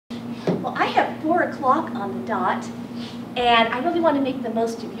Well, I have 4 o'clock on the dot, and I really want to make the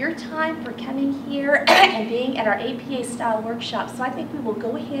most of your time for coming here and being at our APA style workshop. So I think we will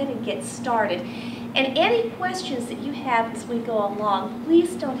go ahead and get started. And any questions that you have as we go along,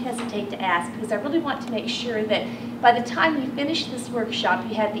 please don't hesitate to ask, because I really want to make sure that by the time you finish this workshop,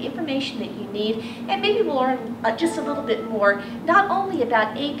 you have the information that you need, and maybe we'll learn just a little bit more, not only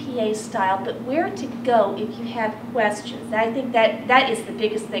about APA style, but where to go if you have questions. And I think that is the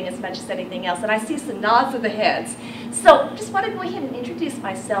biggest thing as much as anything else, and I see some nods of the heads. So just want to go ahead and introduce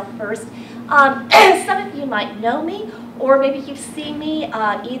myself first. Some of you might know me, or maybe you've seen me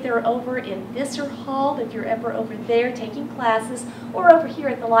either over in Visser Hall, if you're ever over there taking classes, or over here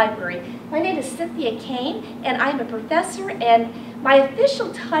at the library. My name is Cynthia Kane, and I'm a professor, and my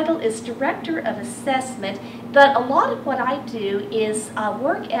official title is Director of Assessment, but a lot of what I do is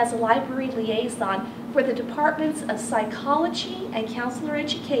work as a library liaison for the Departments of Psychology and Counselor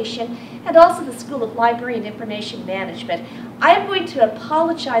Education, and also the School of Library and Information Management. I am going to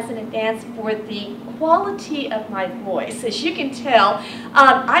apologize in advance for the quality of my voice. As you can tell,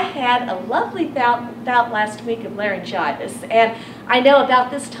 I had a lovely bout last week of laryngitis, and I know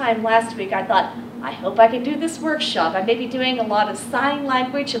about this time last week I thought, I hope I can do this workshop. I may be doing a lot of sign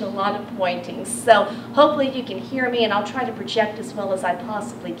language and a lot of pointing, so hopefully you can hear me, and I'll try to project as well as I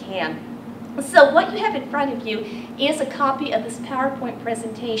possibly can. So what you have in front of you is a copy of this PowerPoint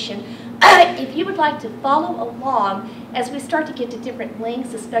presentation. If you would like to follow along as we start to get to different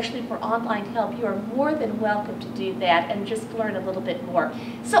links, especially for online help, you are more than welcome to do that and just learn a little bit more.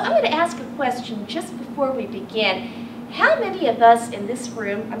 So I'm going to ask a question just before we begin. How many of us in this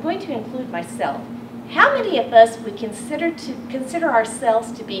room, I'm going to include myself, how many of us would consider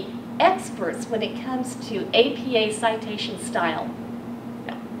ourselves to be experts when it comes to APA citation style?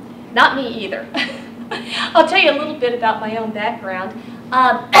 Not me either. I'll tell you a little bit about my own background.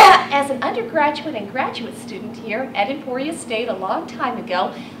 As an undergraduate and graduate student here at Emporia State a long time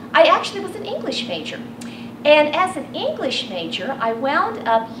ago, I actually was an English major. And as an English major, I wound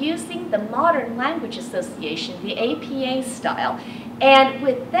up using the Modern Language Association, the APA style. And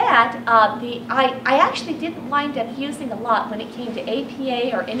with that, I actually didn't wind up using a lot when it came to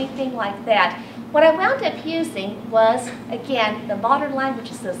APA or anything like that. What I wound up using was, again, the Modern Language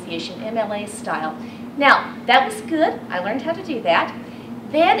Association, MLA style. Now, that was good. I learned how to do that.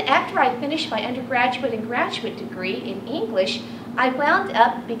 Then, after I finished my undergraduate and graduate degree in English, I wound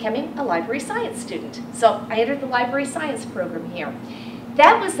up becoming a library science student. So I entered the library science program here.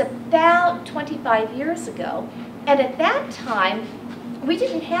 That was about 25 years ago, and at that time, we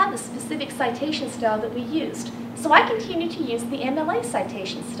didn't have a specific citation style that we used. So I continued to use the MLA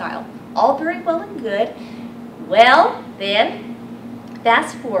citation style. All very well and good. Well, then,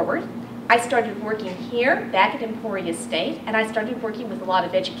 fast forward, I started working here back at Emporia State, and I started working with a lot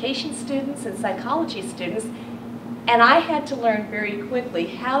of education students and psychology students, and I had to learn very quickly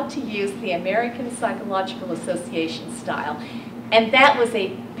how to use the American Psychological Association style. And that was a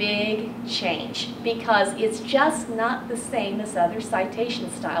big change, because it's just not the same as other citation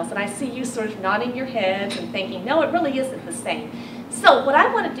styles. And I see you sort of nodding your heads and thinking, no, it really isn't the same. So what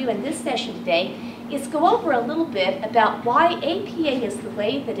I want to do in this session today is go over a little bit about why APA is the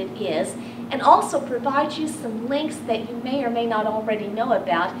way that it is, and also provide you some links that you may or may not already know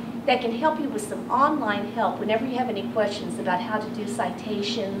about that can help you with some online help whenever you have any questions about how to do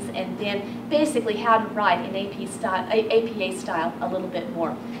citations, and then basically how to write in APA style a little bit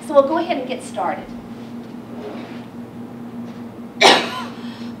more. So we'll go ahead and get started.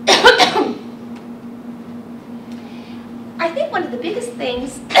 I think one of the biggest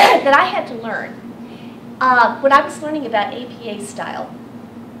things that I had to learn when I was learning about APA style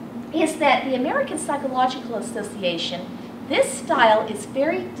is that the American Psychological Association, this style is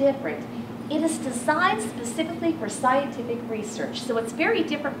very different. It is designed specifically for scientific research, so it's very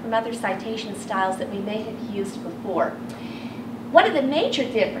different from other citation styles that we may have used before. One of the major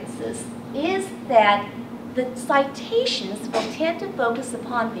differences is that the citations will tend to focus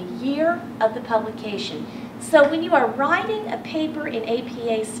upon the year of the publication. So when you are writing a paper in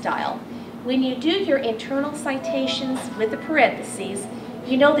APA style, when you do your internal citations with the parentheses,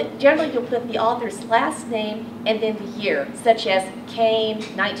 you know that generally you'll put the author's last name and then the year, such as Kane,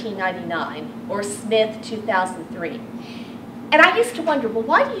 1999, or Smith, 2003. And I used to wonder, well,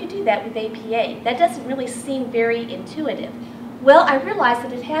 why do you do that with APA? That doesn't really seem very intuitive. Well, I realized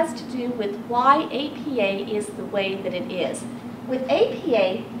that it has to do with why APA is the way that it is. With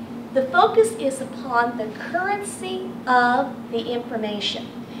APA, the focus is upon the currency of the information.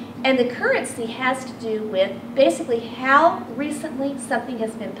 And the currency has to do with basically how recently something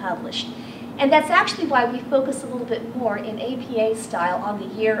has been published. And that's actually why we focus a little bit more in APA style on the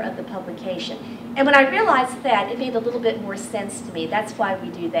year of the publication. And when I realized that, it made a little bit more sense to me. That's why we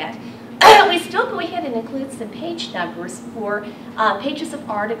do that. We still go ahead and include some page numbers for pages of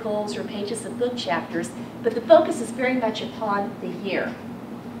articles or pages of book chapters, but the focus is very much upon the year.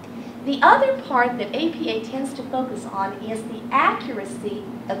 The other part that APA tends to focus on is the accuracy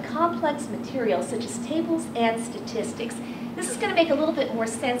of complex materials such as tables and statistics. This is going to make a little bit more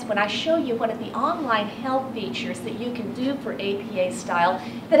sense when I show you one of the online help features that you can do for APA style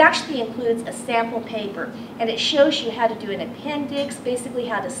that actually includes a sample paper. And it shows you how to do an appendix, basically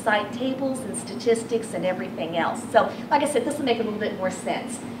how to cite tables and statistics and everything else. So, like I said, this will make a little bit more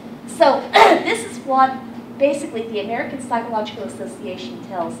sense. So, this is what basically the American Psychological Association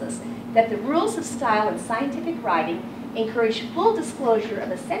tells us, that the rules of style in scientific writing encourage full disclosure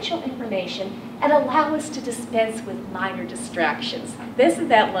of essential information and allow us to dispense with minor distractions. Isn't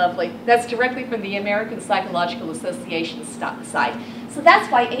that lovely? That's directly from the American Psychological Association site. So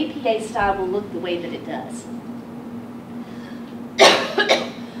that's why APA style will look the way that it does.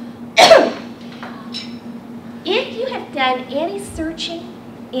 If you have done any searching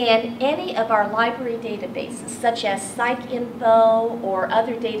in any of our library databases, such as PsycInfo or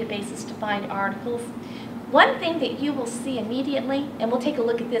other databases to find articles, one thing that you will see immediately, and we'll take a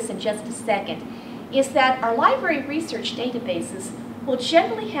look at this in just a second, is that our library research databases will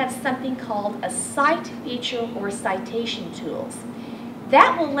generally have something called a cite feature or citation tools.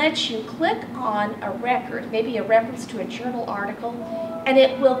 That will let you click on a record, maybe a reference to a journal article, and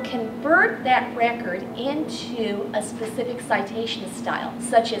it will convert that record into a specific citation style,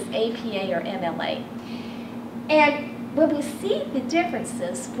 such as APA or MLA. And when we see the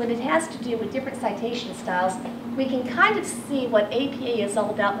differences, when it has to do with different citation styles, we can kind of see what APA is all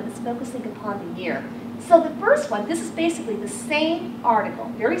about when it's focusing upon the year. So the first one, this is basically the same article,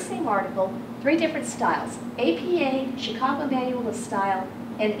 very same article, 3 different styles: APA, Chicago Manual of Style,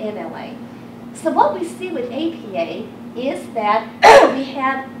 and MLA. So what we see with APA is that we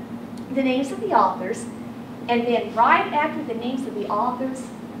have the names of the authors, and then right after the names of the authors,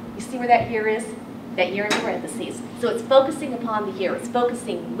 you see where that year is? That year in parentheses. So it's focusing upon the year. It's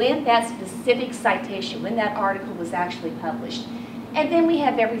focusing when that specific citation, when that article was actually published. And then we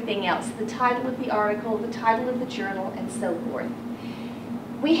have everything else, the title of the article, the title of the journal, and so forth.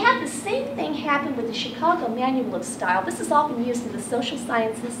 We have the same thing happen with the Chicago Manual of Style. This is often used in the social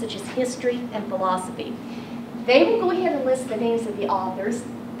sciences such as history and philosophy. They will go ahead and list the names of the authors,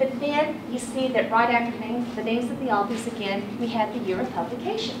 but then you see that right after the names of the authors again, we have the year of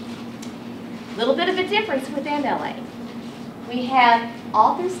publication. A little bit of a difference with MLA. We have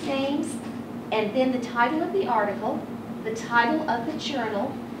authors' names and then the title of the article, the title of the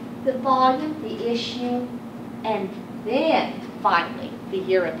journal, the volume, the issue, and then finally the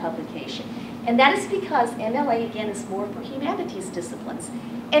year of publication. And that is because MLA, again, is more for humanities disciplines.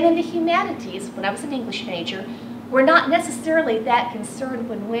 And in the humanities, when I was an English major, we're not necessarily that concerned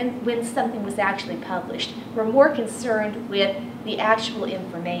when something was actually published. We're more concerned with the actual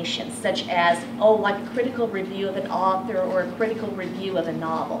information, such as, like a critical review of an author or a critical review of a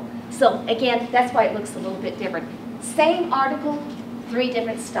novel. So again, that's why it looks a little bit different. Same article, 3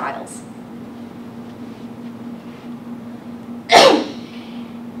 different styles.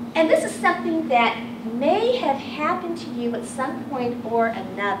 And this is something that may have happened to you at some point or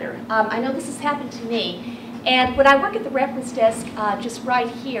another. I know this has happened to me. And when I work at the reference desk just right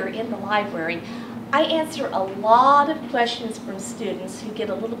here in the library, I answer a lot of questions from students who get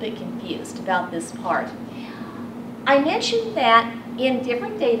a little bit confused about this part. I mentioned that in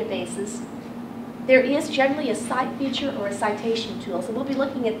different databases, there is generally a cite feature or a citation tool, so we'll be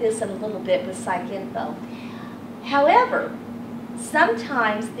looking at this in a little bit with PsycInfo. However,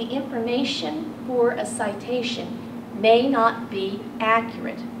 sometimes the information for a citation may not be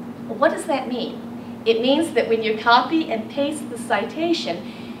accurate. Well, what does that mean? It means that when you copy and paste the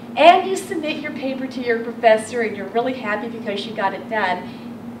citation and you submit your paper to your professor and you're really happy because you got it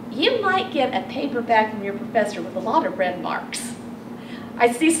done, you might get a paper back from your professor with a lot of red marks.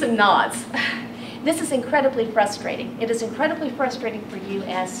 I see some nods. This is incredibly frustrating. It is incredibly frustrating for you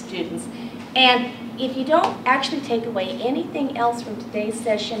as students. And if you don't actually take away anything else from today's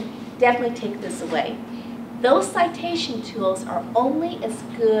session, definitely take this away. Those citation tools are only as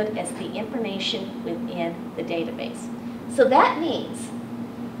good as the information within the database. So that means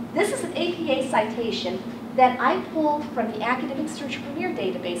this is an APA citation that I pulled from the Academic Search Premier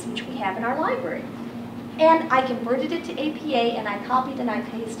database, which we have in our library. And I converted it to APA and I copied and I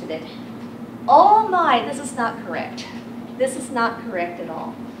pasted it. Oh my, this is not correct. This is not correct at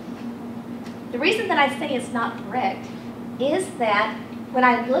all. The reason that I say it's not correct is that when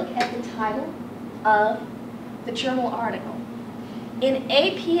I look at the title of the journal article. In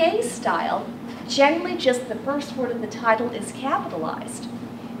APA style, generally just the first word of the title is capitalized.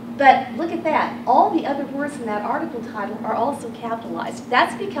 But look at that, all the other words in that article title are also capitalized.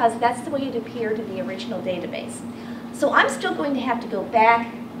 That's because that's the way it appeared in the original database. So I'm still going to have to go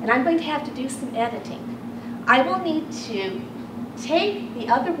back and I'm going to have to do some editing. I will need to take the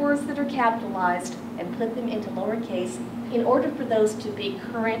other words that are capitalized and put them into lowercase in order for those to be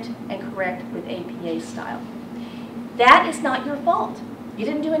current and correct with APA style. That is not your fault. You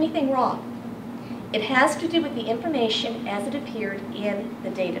didn't do anything wrong. It has to do with the information as it appeared in the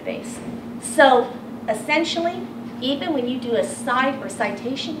database. So essentially, even when you do a cite or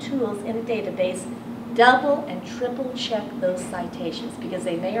citation tools in a database, double and triple check those citations because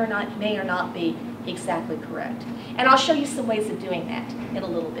they may or not be exactly correct. And I'll show you some ways of doing that in a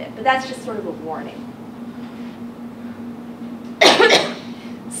little bit, but that's just sort of a warning.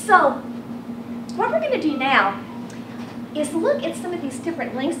 So what we're going to do now is look at some of these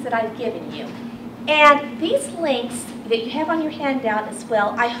different links that I've given you. And these links that you have on your handout as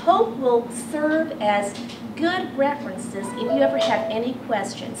well, I hope will serve as good references if you ever have any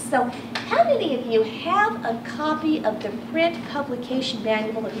questions. So how many of you have a copy of the print publication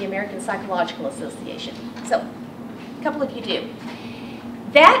manual of the American Psychological Association? So a couple of you do.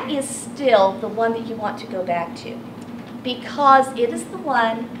 That is still the one that you want to go back to because it is the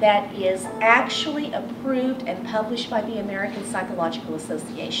one that is actually approved and published by the American Psychological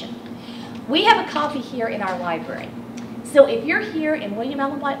Association. We have a copy here in our library. So if you're here in William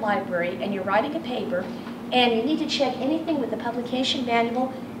Allen White Library and you're writing a paper and you need to check anything with the publication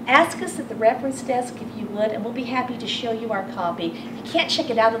manual, ask us at the reference desk if you would, and we'll be happy to show you our copy. You can't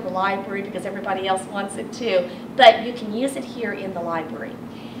check it out of the library because everybody else wants it too, but you can use it here in the library.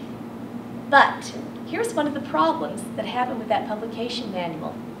 But here's one of the problems that happened with that publication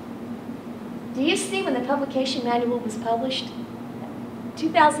manual. Do you see when the publication manual was published?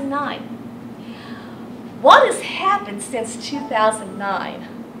 2009. What has happened since 2009?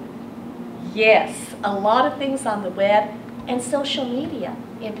 Yes, a lot of things on the web and social media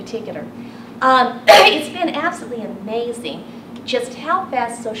in particular. It's been absolutely amazing just how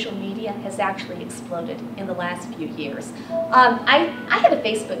fast social media has actually exploded in the last few years. I had a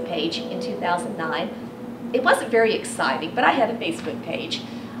Facebook page in 2009. It wasn't very exciting, but I had a Facebook page.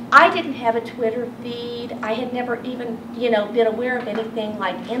 I didn't have a Twitter feed. I had never even, been aware of anything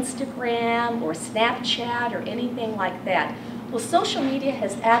like Instagram or Snapchat or anything like that. Well, social media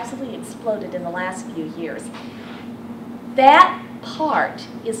has absolutely exploded in the last few years. That part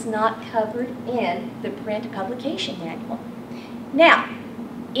is not covered in the print publication manual. Now,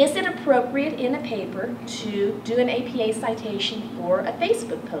 is it appropriate in a paper to do an APA citation for a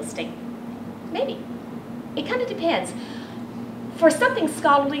Facebook posting? Maybe. It kind of depends. For something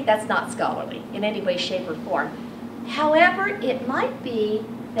scholarly, that's not scholarly in any way, shape, or form. However, it might be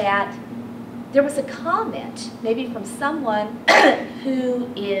that there was a comment, maybe from someone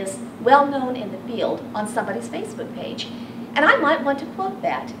who is well known in the field on somebody's Facebook page. And I might want to quote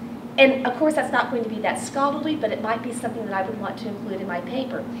that. And of course, that's not going to be that scholarly, but it might be something that I would want to include in my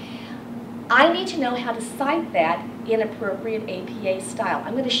paper. I need to know how to cite that in appropriate APA style.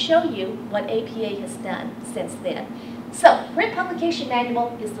 I'm going to show you what APA has done since then. So, print publication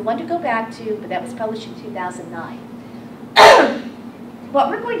manual is the one to go back to, but that was published in 2009. What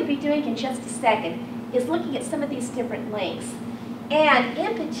we're going to be doing in just a second is looking at some of these different links. And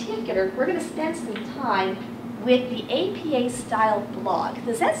in particular, we're going to spend some time with the APA style blog.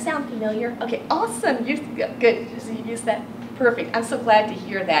 Does that sound familiar? Okay, awesome. Good. So you use that? Perfect. I'm so glad to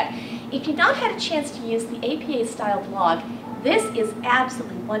hear that. If you've not had a chance to use the APA style blog, this is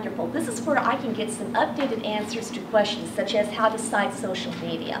absolutely wonderful. This is where I can get some updated answers to questions such as how to cite social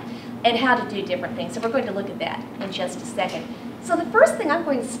media and how to do different things. So we're going to look at that in just a second. So the first thing I'm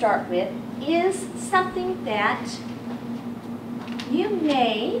going to start with is something that you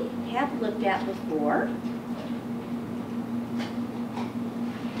may have looked at before.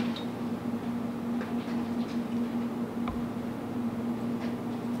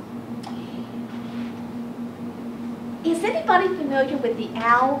 Is anybody familiar with the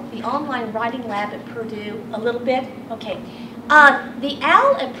OWL, the Online Writing Lab at Purdue, a little bit? Okay. The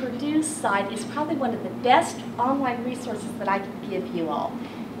OWL at Purdue site is probably one of the best online resources that I can give you all.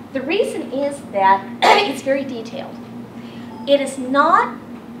 The reason is that it's very detailed. It is not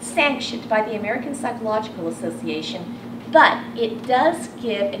sanctioned by the American Psychological Association, but it does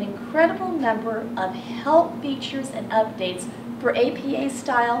give an incredible number of help features and updates for APA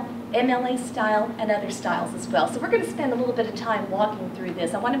style, MLA style, and other styles as well. So we're going to spend a little bit of time walking through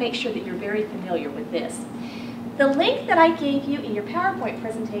this. I want to make sure that you're very familiar with this. The link that I gave you in your PowerPoint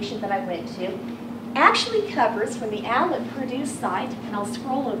presentation that I went to actually covers from the OWL at Purdue site, and I'll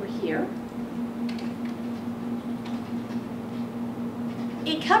scroll over here.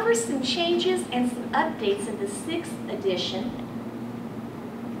 It covers some changes and some updates in the 6th edition.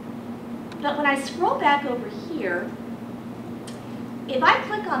 But when I scroll back over here, if I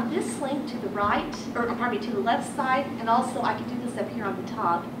click on this link to the right, or pardon me, to the left side, and also I can do this up here on the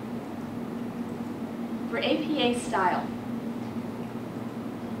top, for APA style.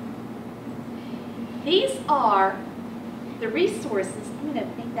 These are the resources. I'm going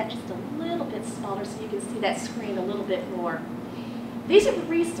to make that just a little bit smaller so you can see that screen a little bit more. These are the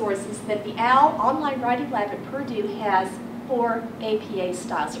resources that the OWL Online Writing Lab at Purdue has for APA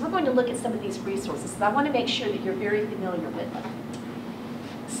style. So we're going to look at some of these resources. So I want to make sure that you're very familiar with them.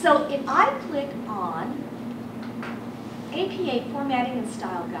 So if I click on APA Formatting and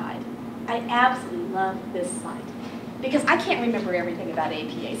Style Guide, I absolutely love this site because I can't remember everything about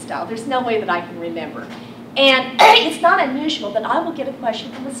APA style. There's no way that I can remember. And it's not unusual that I will get a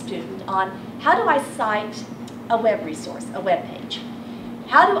question from a student on how do I cite a web resource, a web page?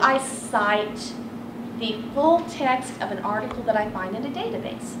 How do I cite the full text of an article that I find in a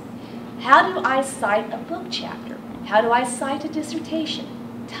database? How do I cite a book chapter? How do I cite a dissertation?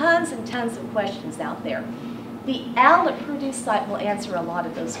 Tons and tons of questions out there. The OWL at Purdue site will answer a lot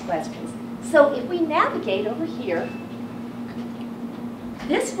of those questions. So if we navigate over here,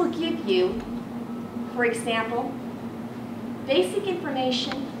 this will give you, for example, basic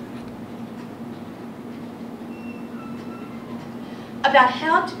information about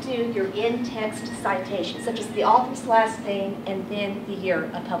how to do your in-text citation, such as the author's last name and then the year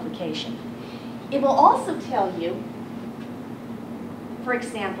of publication. It will also tell you, for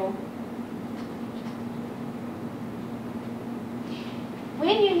example,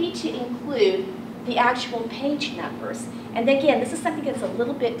 when you need to include the actual page numbers. And again, this is something that's a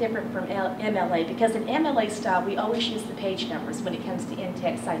little bit different from MLA because in MLA style, we always use the page numbers when it comes to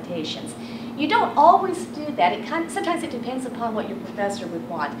in-text citations. You don't always do that. Sometimes it depends upon what your professor would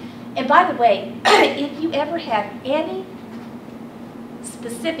want. And by the way, if you ever have any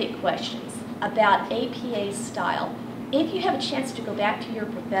specific questions about APA style, if you have a chance to go back to your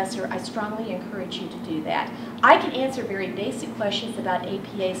professor, I strongly encourage you to do that. I can answer very basic questions about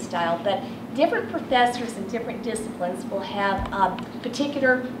APA style, but different professors in different disciplines will have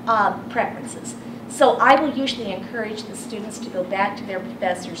particular preferences. So I will usually encourage the students to go back to their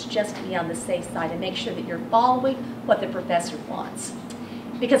professors just to be on the safe side and make sure that you're following what the professor wants.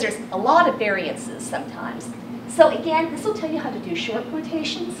 Because there's a lot of variances sometimes. So again, this will tell you how to do short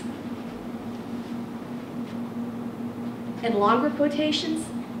quotations and longer quotations.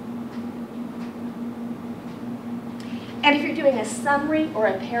 And if you're doing a summary or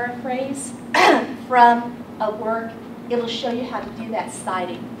a paraphrase from a work, it'll show you how to do that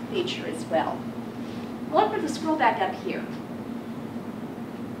citing feature as well. Well, I'm going to scroll back up here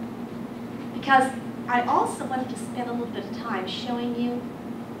because I also wanted to spend a little bit of time showing you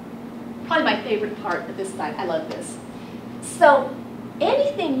probably my favorite part of this site. I love this. So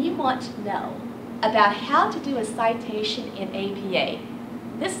anything you want to know about how to do a citation in APA,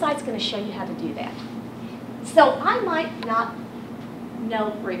 this site's going to show you how to do that. So I might not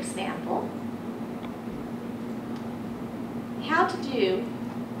know, for example, how to do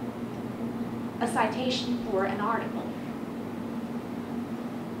a citation for an article.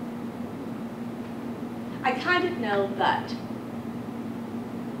 I kind of know, but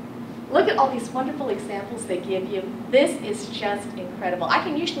look at all these wonderful examples they give you. This is just incredible. I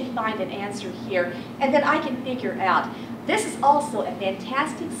can usually find an answer here, and then I can figure out. This is also a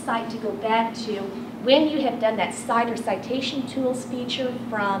fantastic site to go back to when you have done that cite or citation tools feature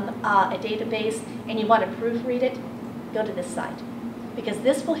from a database and you want to proofread it. Go to this site, because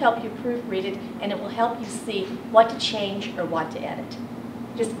this will help you proofread it and it will help you see what to change or what to edit.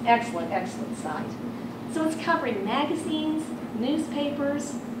 Just excellent, excellent site. So it's covering magazines,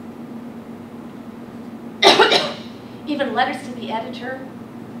 newspapers, even letters to the editor,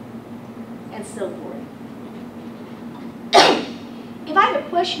 and so forth. If I have a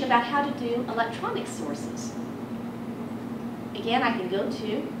question about how to do electronic sources, again, I can go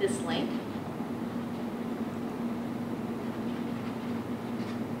to this link.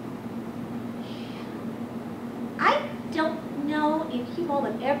 I don't know if you all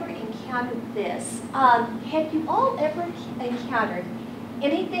have ever encountered this. Have you all ever encountered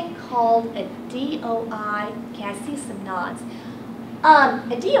anything called a DOI? Can I see some nods?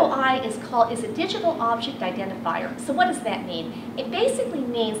 A DOI is a digital object identifier. So what does that mean? It basically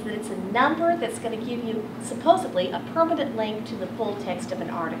means that it's a number that's going to give you, supposedly, a permanent link to the full text of an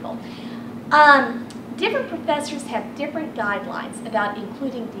article. different professors have different guidelines about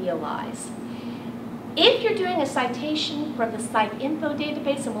including DOIs. If you're doing a citation from the Site Info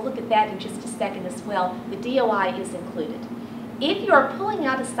database, and we'll look at that in just a second as well, the DOI is included. If you are pulling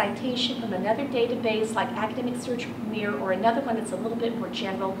out a citation from another database like Academic Search Premier or another one that's a little bit more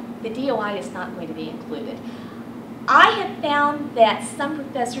general, the DOI is not going to be included. I have found that some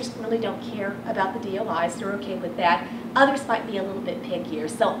professors really don't care about the DOIs, they're okay with that. Others might be a little bit pickier.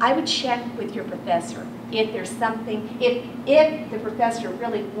 So I would check with your professor if there's something, if the professor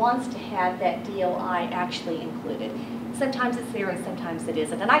really wants to have that DOI actually included. Sometimes it's there and sometimes it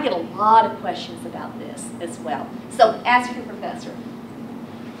isn't. And I get a lot of questions about this as well. So ask your professor,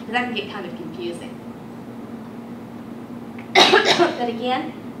 because that can get kind of confusing. But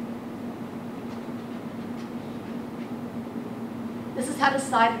again, this is how to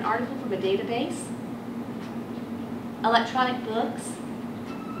cite an article from a database, electronic books.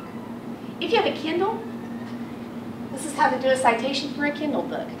 If you have a Kindle, this is how to do a citation for a Kindle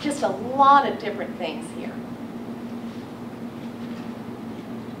book. Just a lot of different things here.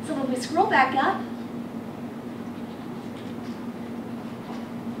 So when we scroll back up,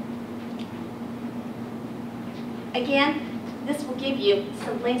 again, this will give you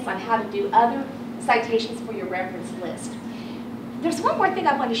some links on how to do other citations for your reference list. There's one more thing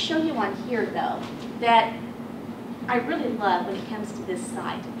I want to show you on here, though, that I really love when it comes to this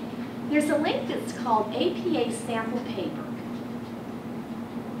site. There's a link that's called APA Sample Paper.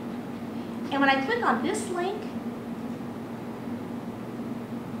 And when I click on this link,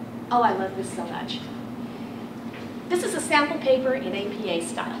 oh, I love this so much. This is a sample paper in APA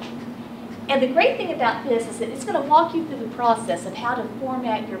style. And the great thing about this is that it's going to walk you through the process of how to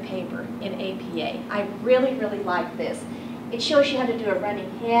format your paper in APA. I really, really like this. It shows you how to do a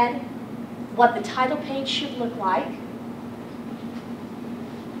running head, what the title page should look like.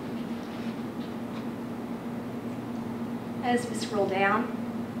 As we scroll down,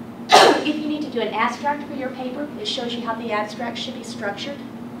 if you need to do an abstract for your paper, it shows you how the abstract should be structured.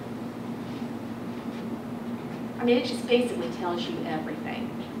 I mean, it just basically tells you everything.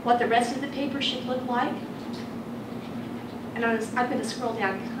 What the rest of the paper should look like. And I'm going to scroll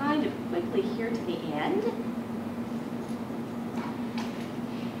down kind of quickly here to the end.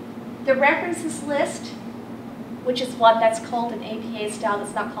 The references list, which is what that's called in APA style.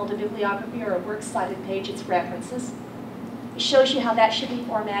 That's not called a bibliography or a works cited page, it's references. It shows you how that should be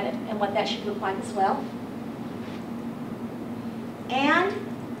formatted and what that should look like as well. And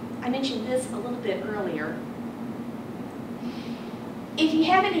I mentioned this a little bit earlier. If you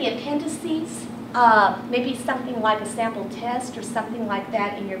have any appendices, maybe something like a sample test or something like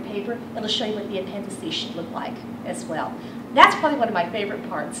that in your paper, it'll show you what the appendices should look like as well. That's probably one of my favorite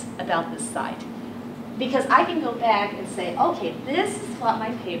parts about this site, because I can go back and say, okay, this is what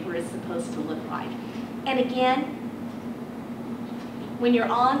my paper is supposed to look like. And again, when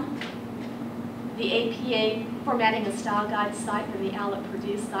you're on the APA Formatting a Style Guide site from the Owl at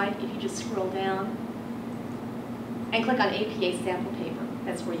Purdue site, if you just scroll down and click on APA Sample Paper,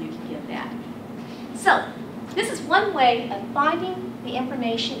 that's where you can get that. So, this is one way of finding the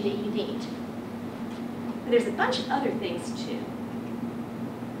information that you need. But there's a bunch of other things too.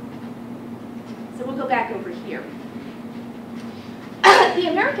 So we'll go back over here. The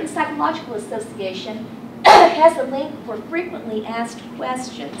American Psychological Association has a link for frequently asked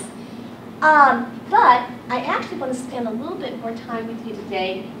questions. But I actually want to spend a little bit more time with you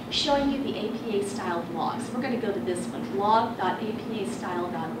today showing you the APA style blog. So we're going to go to this one,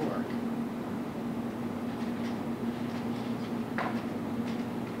 blog.apastyle.org.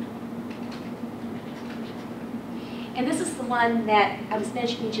 And this is the one that I was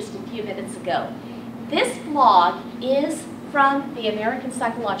mentioning just a few minutes ago. This blog is from the American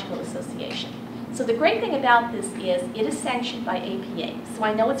Psychological Association. So the great thing about this is it is sanctioned by APA, so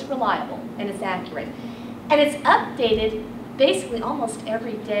I know it's reliable and it's accurate. And it's updated basically almost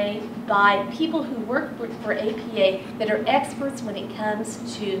every day by people who work for APA that are experts when it comes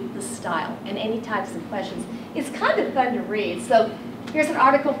to the style and any types of questions. It's kind of fun to read. So here's an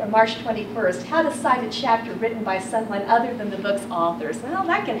article from March 21st, how to cite a chapter written by someone other than the book's authors. Well,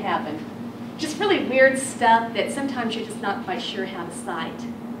 that can happen. Just really weird stuff that sometimes you're just not quite sure how to cite.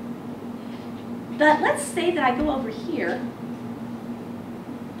 But let's say that I go over here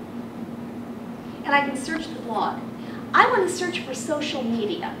and I can search the blog. I want to search for social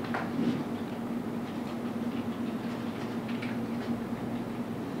media.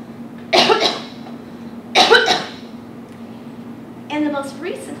 And the most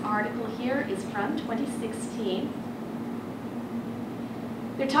recent article here is from 2016.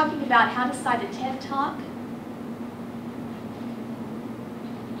 They're talking about how to cite a TED Talk.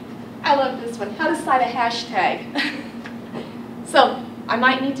 I love this one. How to cite a hashtag. So I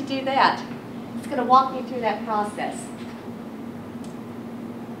might need to do that. It's going to walk me through that process.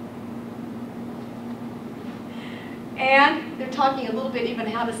 And they're talking a little bit even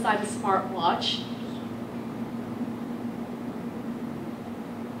how to cite a smartwatch.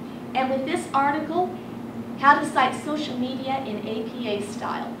 And with this article, how to cite social media in APA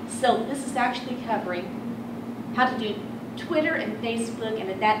style. So this is actually covering how to do Twitter and Facebook, and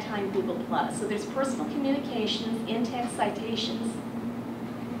at that time Google+. So there's personal communications, in-text citations.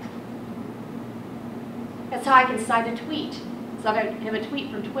 That's how I can cite a tweet. So if I have a tweet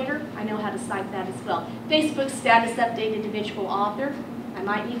from Twitter, I know how to cite that as well. Facebook status update individual author, I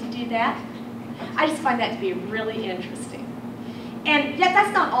might need to do that. I just find that to be really interesting. And yet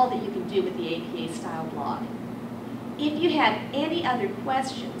that's not all that you can do with the APA style blog. If you have any other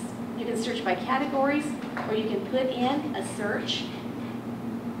questions, you can search by categories, or you can put in a search.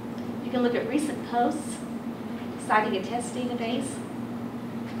 You can look at recent posts, citing a test database,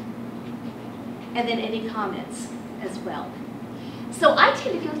 and then any comments as well. So I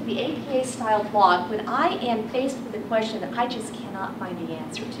tend to go to the APA style blog when I am faced with a question that I just cannot find the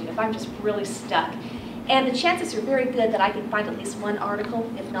answer to, if I'm just really stuck. And the chances are very good that I can find at least one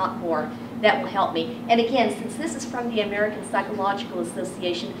article, if not more, that will help me. And again, since this is from the American Psychological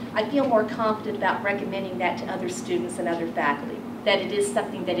Association, I feel more confident about recommending that to other students and other faculty, that it is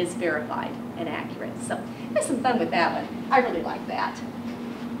something that is verified and accurate. So have some fun with that one. I really like that.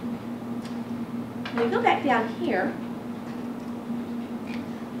 When we go back down here,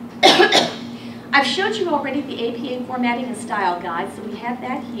 I've showed you already the APA formatting and style guide, so we have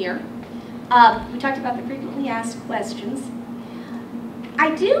that here. We talked about the frequently asked questions.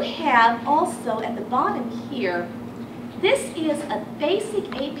 I do have also at the bottom here, this is a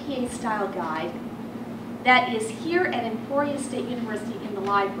basic APA style guide that is here at Emporia State University in the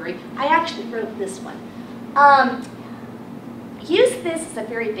library. I actually wrote this one. Use this as a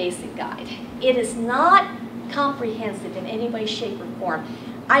very basic guide. It is not comprehensive in any way, shape, or form.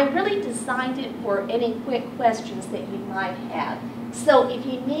 I really designed it for any quick questions that you might have. So if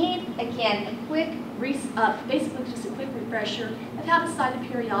you need, again, a quick, basically just a quick refresher of how to cite a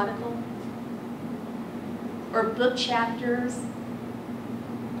periodical, or book chapters,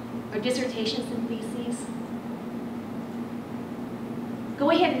 or dissertations and theses,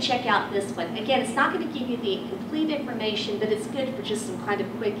 go ahead and check out this one. Again, it's not going to give you the complete information, but it's good for just some kind of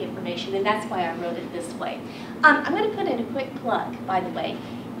quick information, and that's why I wrote it this way. I'm going to put in a quick plug, by the way.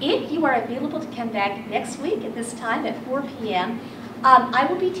 If you are available to come back next week at this time at 4 p.m., I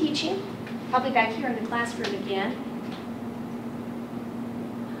will be teaching, probably back here in the classroom again.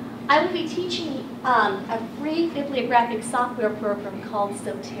 I will be teaching a free bibliographic software program called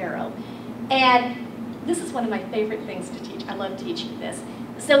Zotero. And this is one of my favorite things to teach. I love teaching this.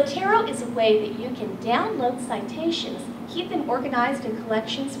 Zotero is a way that you can download citations, keep them organized in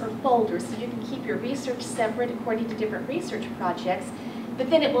collections or folders so you can keep your research separate according to different research projects. But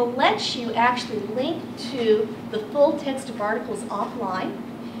then it will let you actually link to the full text of articles offline,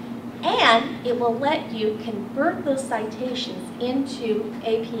 and it will let you convert those citations into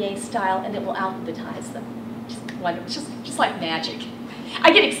APA style, and it will alphabetize them. Just wonderful, just like magic.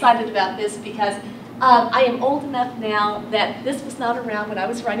 I get excited about this because I am old enough now that this was not around when I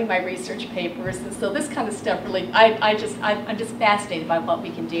was writing my research papers, and so this kind of stuff really, I'm just fascinated by what we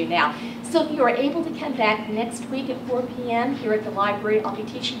can do now. So if you are able to come back next week at 4 p.m. here at the library, I'll be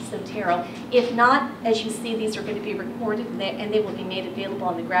teaching Zotero. If not, as you see, these are going to be recorded and they will be made available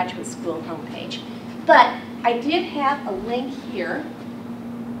on the graduate school homepage. But I did have a link here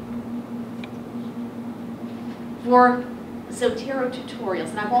for Zotero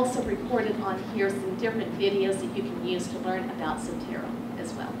tutorials, and I've also recorded on here some different videos that you can use to learn about Zotero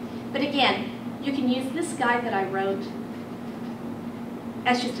as well. But again, you can use this guide that I wrote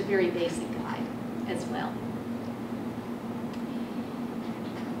as just a very basic guide as well.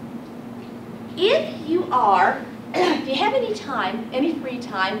 If you have any time, any free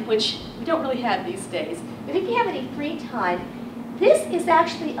time, which we don't really have these days, but if you have any free time, this is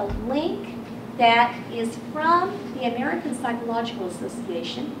actually a link that is from the American Psychological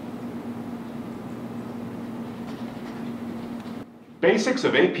Association. Basics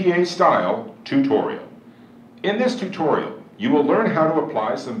of APA Style Tutorial. In this tutorial, you will learn how to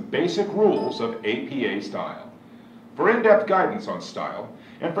apply some basic rules of APA style. For in-depth guidance on style,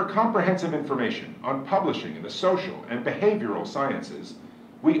 and for comprehensive information on publishing in the social and behavioral sciences,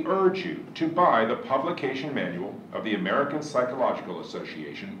 we urge you to buy the publication manual of the American Psychological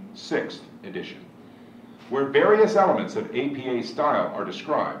Association, 6th edition. Where various elements of APA style are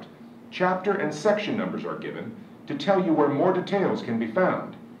described, chapter and section numbers are given to tell you where more details can be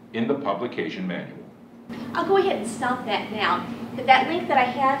found, in the publication manual. I'll go ahead and stop that now. That link that I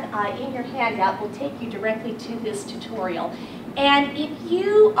have in your handout will take you directly to this tutorial. And if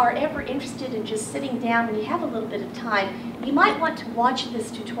you are ever interested in just sitting down when you have a little bit of time, you might want to watch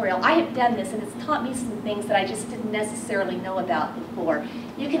this tutorial. I have done this and it's taught me some things that I just didn't necessarily know about before.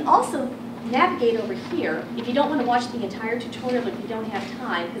 You can also navigate over here if you don't want to watch the entire tutorial if you don't have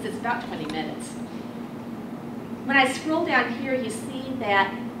time, because it's about 20 minutes. When I scroll down here, you see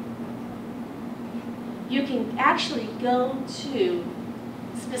that you can actually go to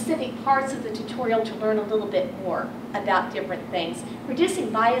specific parts of the tutorial to learn a little bit more about different things. Reducing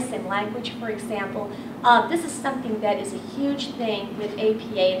bias in language, for example, this is something that is a huge thing with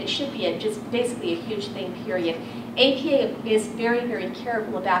APA, and it should be just basically a huge thing, period. APA is very, very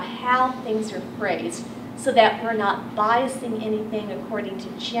careful about how things are phrased so that we're not biasing anything according to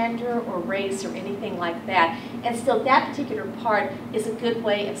gender or race or anything like that. And so that particular part is a good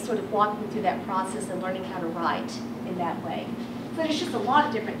way of sort of walking through that process and learning how to write in that way. So there's just a lot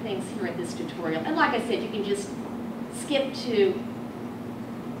of different things here in this tutorial. And like I said, you can just skip to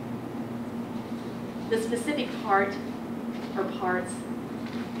the specific part or parts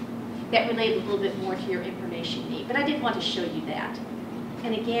that relate a little bit more to your information need. But I did want to show you that.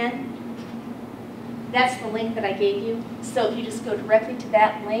 And again, that's the link that I gave you. So if you just go directly to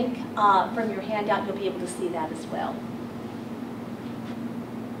that link from your handout, you'll be able to see that as well.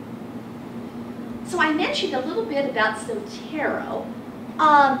 So I mentioned a little bit about Zotero.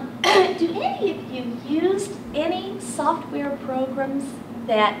 Do any of you used any software programs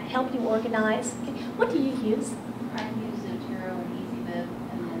that help you organize? What do you use? I use Zotero and EasyBib,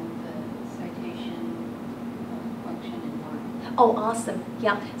 and then the citation function in Word. Oh, awesome.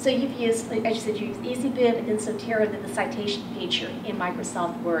 Yeah. So you've used, as you said, you use EasyBib and then Zotero and then the citation feature in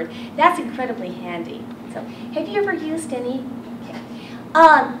Microsoft Word. That's incredibly handy. So have you ever used any? Okay.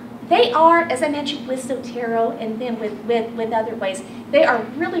 They are, as I mentioned, with Zotero and then with other ways, they are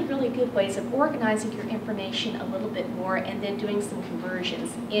really, really good ways of organizing your information a little bit more and then doing some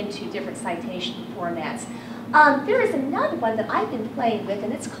conversions into different citation formats. There is another one that I've been playing with,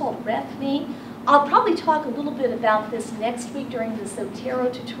 and it's called RefMe. I'll probably talk a little bit about this next week during the Zotero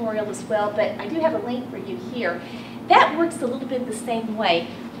tutorial as well, but I do have a link for you here. That works a little bit the same way.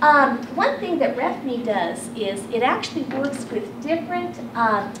 One thing that RefMe does is it actually works with different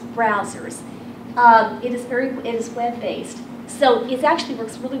browsers. It is web-based, so it actually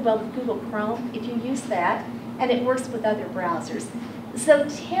works really well with Google Chrome if you use that, and it works with other browsers.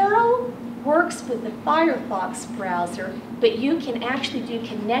 Zotero works with the Firefox browser, but you can actually do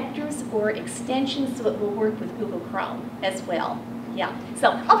connectors or extensions, so it will work with Google Chrome as well. Yeah,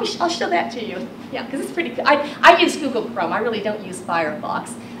 so I'll show that to you. Yeah, because it's pretty good. I use Google Chrome. I really don't use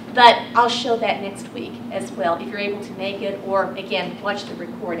Firefox. But I'll show that next week as well if you're able to make it or, again, watch the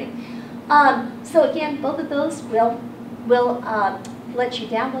recording. So again, both of those will let you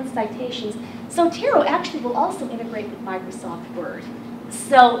download citations. Zotero actually will also integrate with Microsoft Word.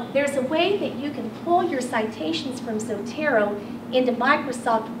 So there's a way that you can pull your citations from Zotero into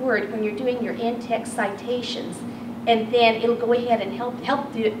Microsoft Word when you're doing your in-text citations. And then it'll go ahead and help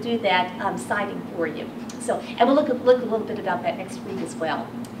do that citing for you. So, and we'll look a little bit about that next week as well.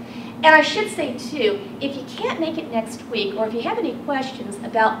 And I should say too, if you can't make it next week, or if you have any questions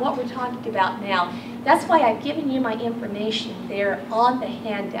about what we're talking about now, that's why I've given you my information there on the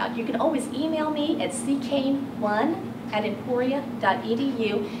handout. You can always email me at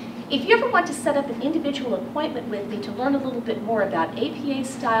ckane1@emporia.edu. If you ever want to set up an individual appointment with me to learn a little bit more about APA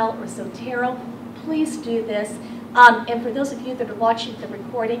style or Zotero, please do this. And for those of you that are watching the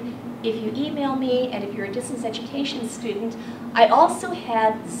recording, if you email me and if you're a distance education student, I also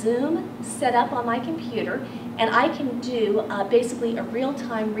have Zoom set up on my computer, and I can do basically a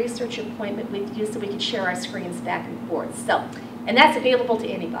real-time research appointment with you so we can share our screens back and forth. So, and that's available to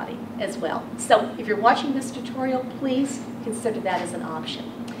anybody as well. So if you're watching this tutorial, please consider that as an option.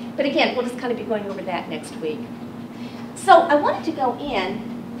 But again, we'll just kind of be going over that next week. So I wanted to go in.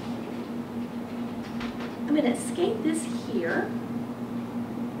 I'm going to escape this here,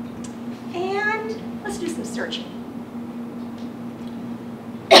 and let's do some searching.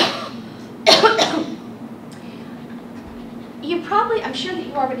 I'm sure that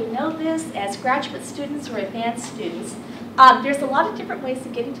you already know this as graduate students or advanced students. There's a lot of different ways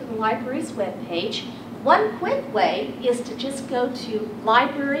of getting to the library's webpage. One quick way is to just go to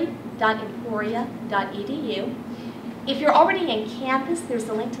library.emporia.edu. If you're already in campus, there's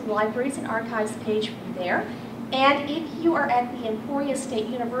a link to the Libraries and Archives page from there. And if you are at the Emporia State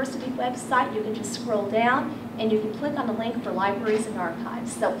University website, you can just scroll down and you can click on the link for Libraries and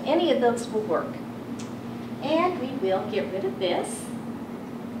Archives. So any of those will work. And we will get rid of this.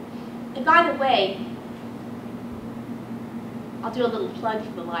 And by the way, I'll do a little plug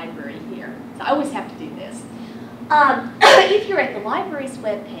for the library here. So I always have to do this. If you're at the library's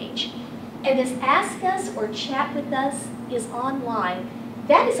webpage, and this Ask Us or Chat With Us is online,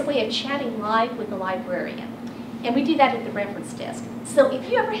 that is a way of chatting live with the librarian. And we do that at the reference desk. So if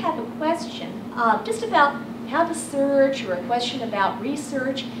you ever have a question just about how to search or a question about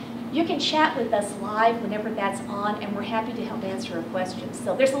research, you can chat with us live whenever that's on, and we're happy to help answer a question.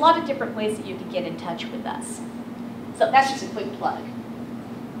 So there's a lot of different ways that you can get in touch with us. So that's just a quick plug.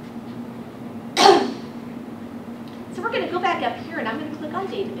 So we're going to go back up here, and I'm going to click on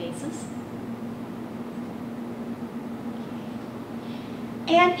Databases.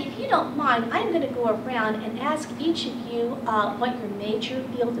 And if you don't mind, I'm going to go around and ask each of you what your major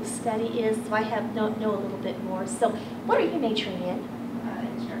field of study is, so I know a little bit more. So what are you majoring in?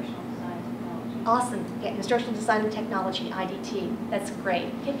 Instructional design technology. Awesome. Yeah, Instructional Design and Technology, IDT. That's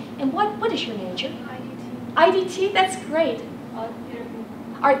great. Okay. And what is your major? IDT. IDT, that's great. Therapy.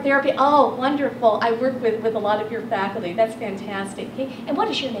 Art therapy, oh, wonderful. I work with a lot of your faculty. That's fantastic. Okay. And what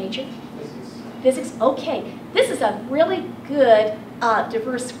is your major? Physics. Physics, okay. This is a really good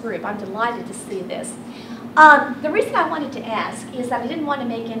diverse group. I'm delighted to see this. The reason I wanted to ask is that I didn't want to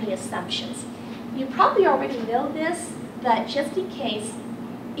make any assumptions. You probably already know this, but just in case,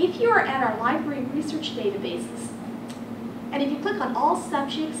 if you are at our library research databases, and if you click on all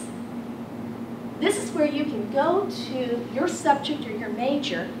subjects, this is where you can go to your subject or your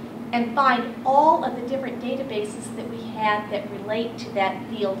major and find all of the different databases that we have that relate to that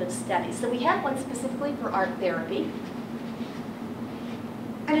field of study. So we have one specifically for art therapy.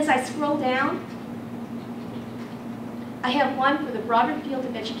 And as I scroll down, I have one for the broader field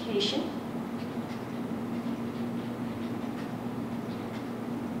of education.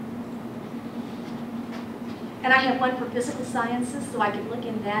 And I have one for physical sciences, so I can look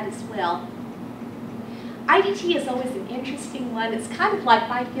in that as well. IDT is always an interesting one. It's kind of like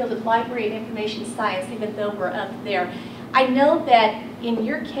my field of library and information science, even though we're up there. I know that in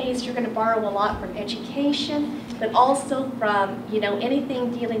your case, you're going to borrow a lot from education, but also from,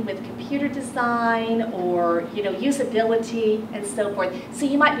 anything dealing with computer design or, usability and so forth. So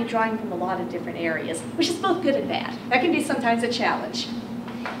you might be drawing from a lot of different areas, which is both good and bad. That can be sometimes a challenge.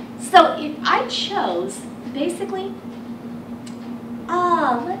 So if I chose, basically,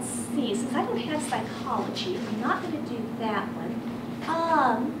 let's see, since I don't have psychology, I'm not going to do that one.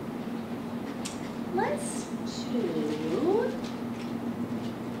 Let's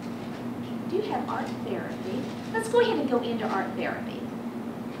do have art therapy. Let's go ahead and go into art therapy.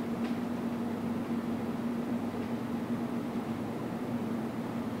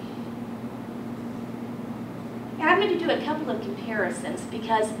 And I'm going to do a couple of comparisons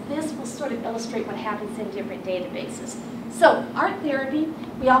because this will sort of illustrate what happens in different databases. So, art therapy,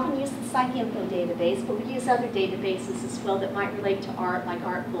 we often use the PsycInfo database, but we use other databases as well that might relate to art, like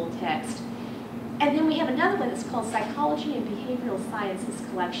Art Full Text. And then we have another one that's called Psychology and Behavioral Sciences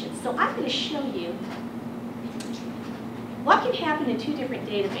Collection. So I'm going to show you what can happen in two different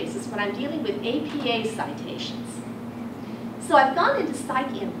databases when I'm dealing with APA citations. So I've gone into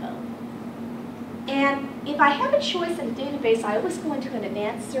PsycInfo. And if I have a choice in a database, I always go into an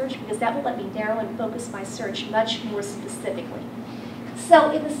advanced search because that will let me narrow and focus my search much more specifically.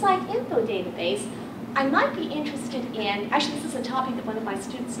 So in the PsycInfo database, I might be interested in, actually this is a topic that one of my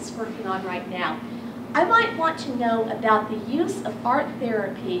students is working on right now. I might want to know about the use of art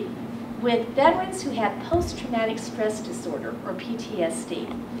therapy with veterans who have post-traumatic stress disorder, or PTSD.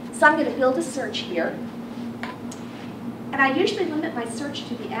 So I'm going to build a search here. And I usually limit my search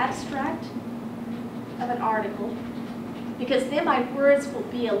to the abstract of an article, because then my words will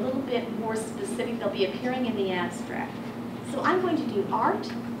be a little bit more specific. They'll be appearing in the abstract. So I'm going to do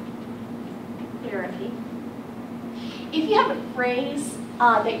art therapy. If you have a phrase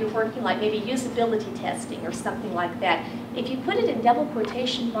that you're working, like maybe usability testing or something like that, if you put it in double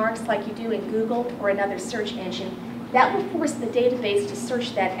quotation marks like you do in Google or another search engine, that will force the database to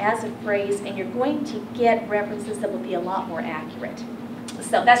search that as a phrase, and you're going to get references that will be a lot more accurate.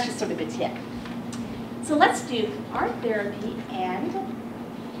 So that's just sort of a tip. So let's do art therapy, and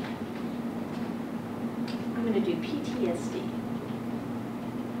I'm going to do PTSD.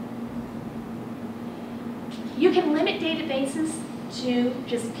 You can limit databases to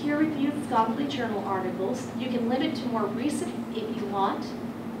just peer-reviewed scholarly journal articles. You can limit to more recent if you want.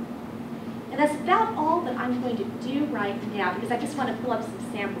 And that's about all that I'm going to do right now because I just want to pull up some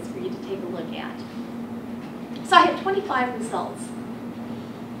samples for you to take a look at. So I have 25 results.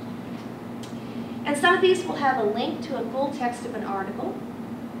 And some of these will have a link to a full text of an article.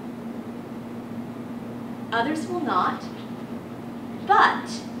 Others will not. But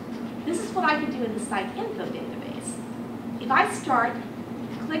this is what I can do in the Site Info database. If I start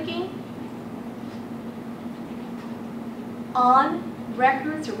clicking on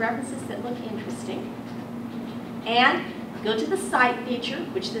records or references that look interesting, and go to the Cite feature,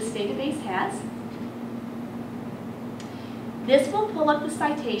 which this database has, this will pull up the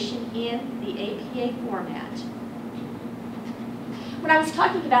citation in the APA format. When I was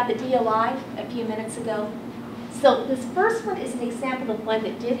talking about the DOI a few minutes ago, so this first one is an example of one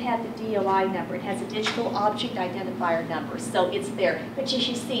that did have the DOI number. It has a digital object identifier number, so it's there. But as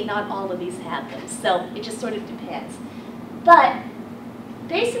you see, not all of these have them, so it just sort of depends. But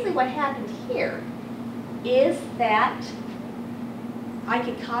basically what happened here is that I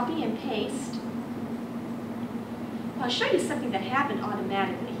could copy and paste. I'll show you something that happened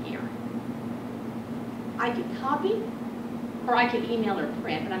automatically here. I could copy, or I could email or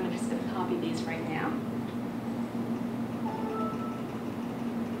print, but I'm just going to copy these right now.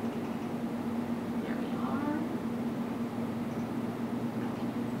 There we are.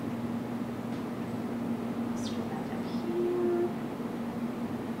 Scroll back up here.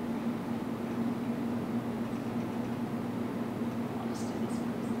 I'll just do this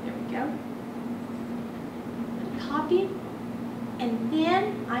first. There we go. Copy, and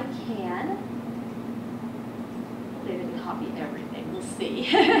then I can, hopefully I didn't copy everything, we'll see.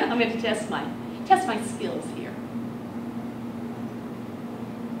 I'm going to test my skills here.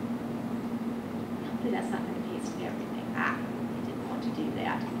 Hopefully that's not going to paste everything. I didn't want to do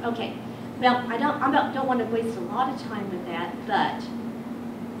that. Okay, well, I don't want to waste a lot of time with that, but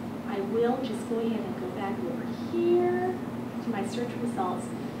I will just go ahead and go back over here to my search results.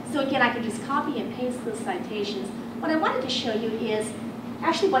 So again, I can just copy and paste those citations. What I wanted to show you is,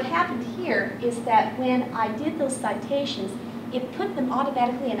 actually what happened here is that when I did those citations, it put them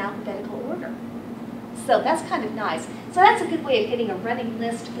automatically in alphabetical order. So that's kind of nice. So that's a good way of getting a running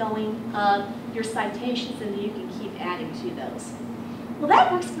list going of your citations, and then you can keep adding to those. Well,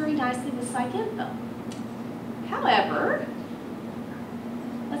 that works very nicely with PsycInfo. However,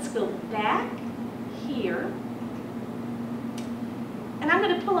 let's go back here. And I'm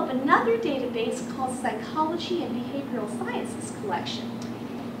going to pull up another database called Psychology and Behavioral Sciences Collection.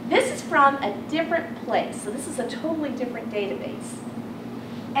 This is from a different place, so this is a totally different database.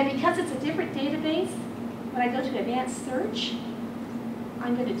 And because it's a different database, when I go to Advanced Search,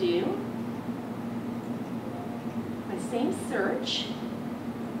 I'm going to do my same search,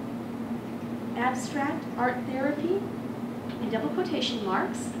 Abstract Art Therapy, in double quotation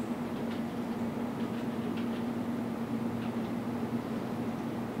marks.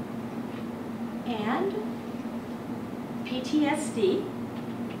 And PTSD.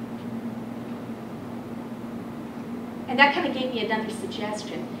 And that kind of gave me another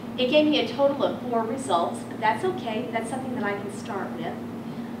suggestion. It gave me a total of 4 results, but that's okay. That's something that I can start with.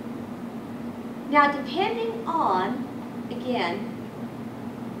 Now, depending on, again,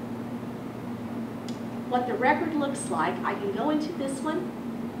 what the record looks like, I can go into this one.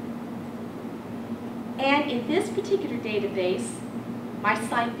 And in this particular database, my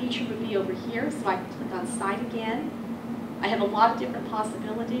Cite feature would be over here, so I can click on Cite again. I have a lot of different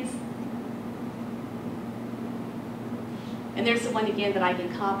possibilities. And there's the one again that I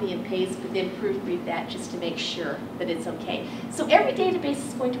can copy and paste, but then proofread that just to make sure that it's okay. So every database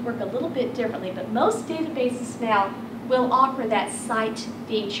is going to work a little bit differently, but most databases now will offer that Cite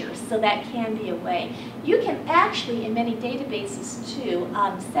feature, so that can be a way. You can actually, in many databases too,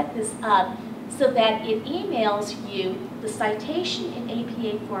 set this up so that it emails you the citation in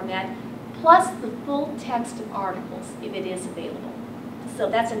APA format plus the full text of articles if it is available. So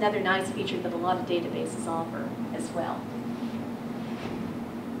that's another nice feature that a lot of databases offer as well.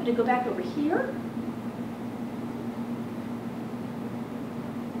 I'm going to go back over here.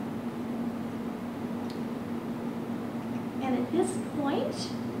 And at this point,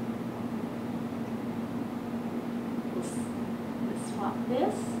 we'll swap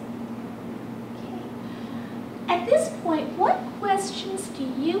this. At this point, what questions do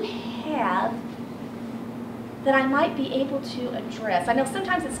you have that I might be able to address? I know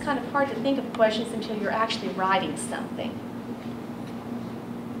sometimes it's kind of hard to think of questions until you're actually writing something.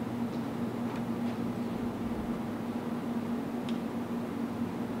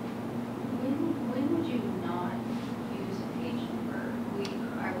 When would you not use a page number?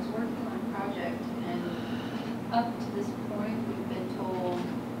 I was working on a project, and up to this point, we've been told,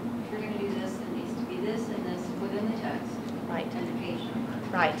 if you're going to do this, it needs to be this and this within the text. Right. And the page number.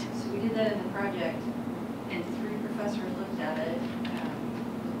 Right. So we did that in the project, and 3 professors looked at it,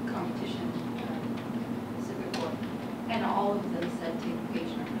 competition, civic work, and all of them said take the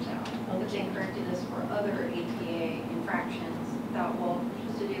page numbers out. But they corrected us for other APA infractions. Thought, well,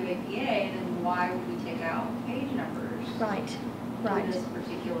 just to do APA, then why would we take out page numbers? Right, For right. this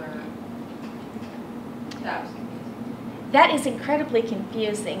particular, that was confusing. That is incredibly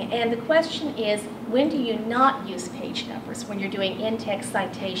confusing, and the question is, when do you not use page numbers when you're doing in-text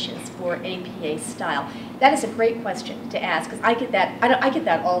citations for APA style? That is a great question to ask, because I get that, I get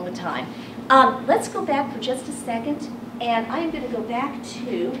that all the time. Let's go back for just a second, and I am going to go back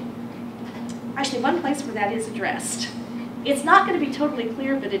to, actually one place where that is addressed. It's not going to be totally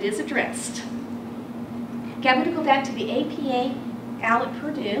clear, but it is addressed. Okay, I'm going to go back to the APA Al at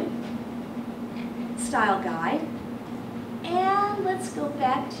Purdue Style Guide. And let's go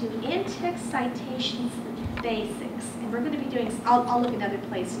back to in-text citations, the basics. And we're going to be doing, I'll look another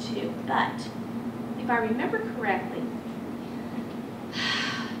place too, but if I remember correctly,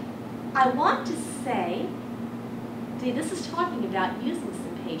 I want to say, see, this is talking about using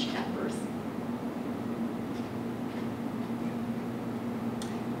some page numbers.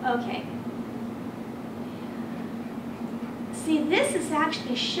 Okay. See, this is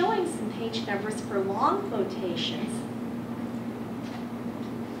actually showing some page numbers for long quotations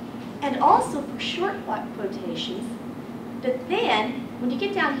and also for short quotations. But then, when you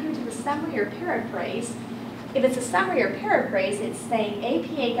get down here to the summary or paraphrase, if it's a summary or paraphrase, it's saying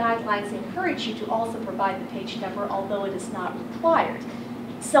APA guidelines encourage you to also provide the page number, although it is not required.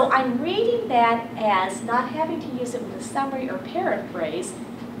 So I'm reading that as not having to use it with a summary or paraphrase,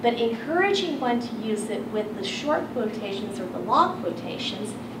 but encouraging one to use it with the short quotations or the long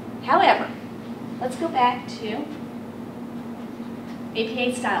quotations. However, let's go back to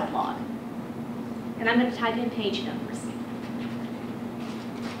APA style blog. And I'm going to type in page numbers.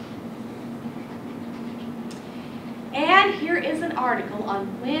 And here is an article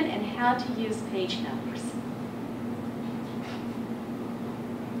on when and how to use page numbers.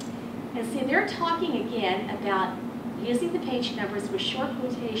 And see, they're talking again about using the page numbers with short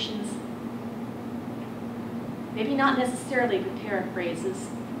quotations, maybe not necessarily with paraphrases.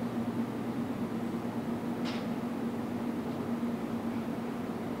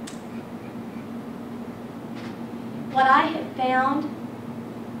 What I have found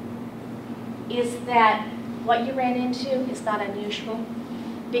is that what you ran into is not unusual,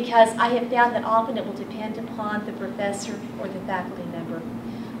 because I have found that often it will depend upon the professor or the faculty member.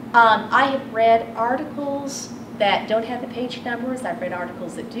 I have read articles that don't have the page numbers. I've read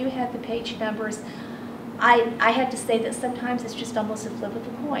articles that do have the page numbers. I have to say that sometimes it's just almost a flip of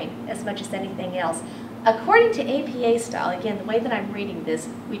the coin as much as anything else. According to APA style, again, the way that I'm reading this,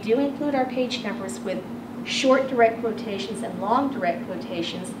 we do include our page numbers with short direct quotations and long direct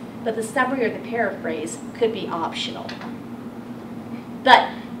quotations, but the summary or the paraphrase could be optional. But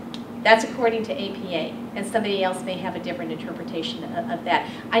that's according to APA, and somebody else may have a different interpretation of that.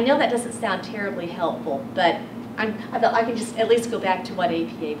 I know that doesn't sound terribly helpful, but I can just at least go back to what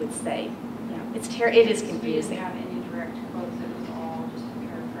APA would say. Yeah, it is confusing. We didn't have any direct quotes, it was all just a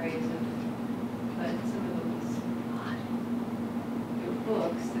paraphrase of, but some of those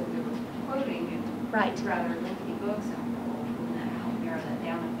books that we were quoting, and right. Rather lengthy books, and that helped narrow that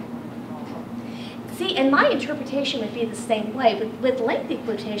down if they wanted to follow. See, and my interpretation would be the same way. With lengthy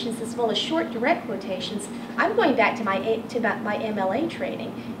quotations as well as short direct quotations, I'm going back to my MLA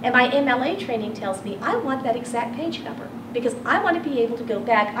training. And my MLA training tells me I want that exact page number, because I want to be able to go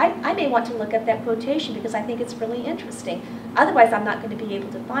back. I may want to look at that quotation because I think it's really interesting. Otherwise, I'm not going to be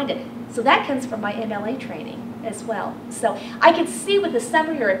able to find it. So that comes from my MLA training as well. So I can see with a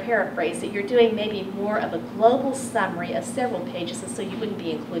summary or a paraphrase that you're doing maybe more of a global summary of several pages, and so you wouldn't be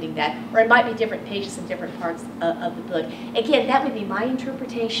including that. Or it might be different pages in different parts of the book. Again, that would be my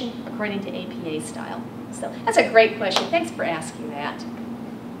interpretation according to APA style. So that's a great question. Thanks for asking that.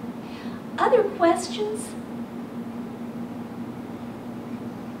 Other questions?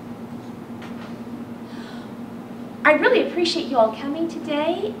 I really appreciate you all coming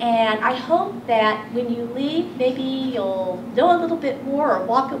today, and I hope that when you leave, maybe you'll know a little bit more or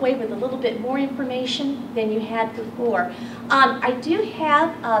walk away with a little bit more information than you had before. I do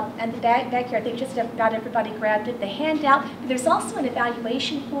have, in the back here, I think just about everybody grabbed it, the handout, but there's also an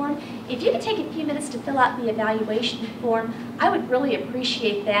evaluation form. If you could take a few minutes to fill out the evaluation form, I would really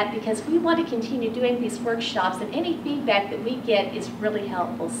appreciate that, because we want to continue doing these workshops, and any feedback that we get is really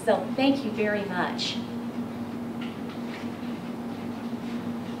helpful. So thank you very much.